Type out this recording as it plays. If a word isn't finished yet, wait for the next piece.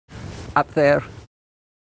up there.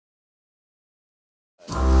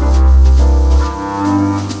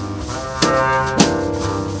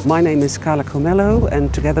 My name is Carla Comello,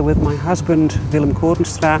 and together with my husband Willem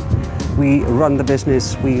Kortenstra, we run the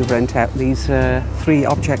business. We rent out these three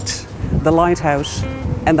objects: the lighthouse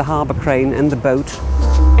and the harbour crane and the boat.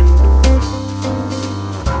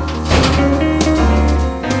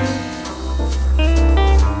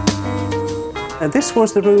 This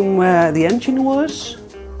was the room where the engine was.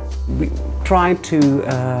 We tried to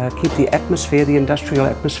keep the atmosphere, the industrial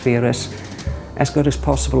atmosphere, as good as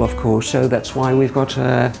possible, of course. So that's why we've got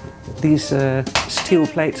these steel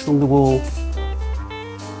plates on the wall.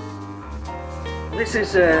 This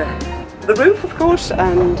is the roof, of course,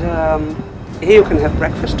 and here you can have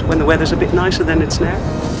breakfast when the weather's a bit nicer than it's now.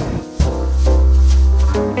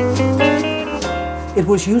 It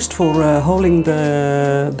was used for hauling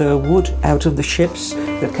the wood out of the ships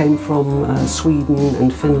that came from Sweden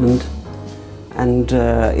and Finland, and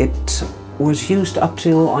it was used up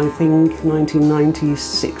till, I think,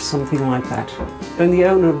 1996, something like that. And the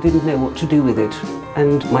owner didn't know what to do with it,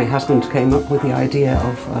 and my husband came up with the idea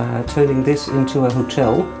of turning this into a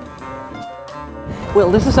hotel. Well,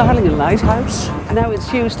 this is the Harlingen Lighthouse, and now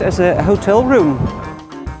it's used as a hotel room.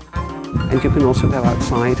 And you can also go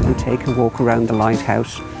outside and take a walk around the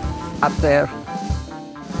lighthouse up there.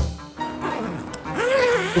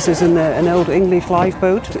 This is an old English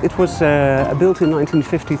lifeboat. It was built in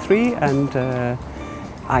 1953, and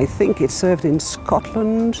I think it served in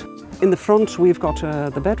Scotland. In the front we've got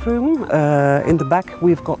the bedroom. In the back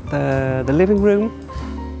we've got the living room.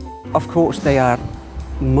 Of course, they are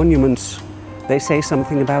monuments. They say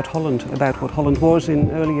something about Holland, about what Holland was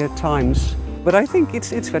in earlier times. But I think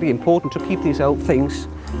it's very important to keep these old things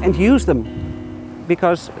and use them,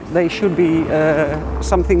 because they should be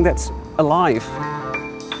something that's alive.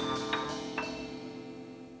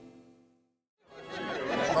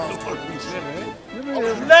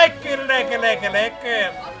 Lekker, lekker, lekker,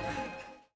 lekker!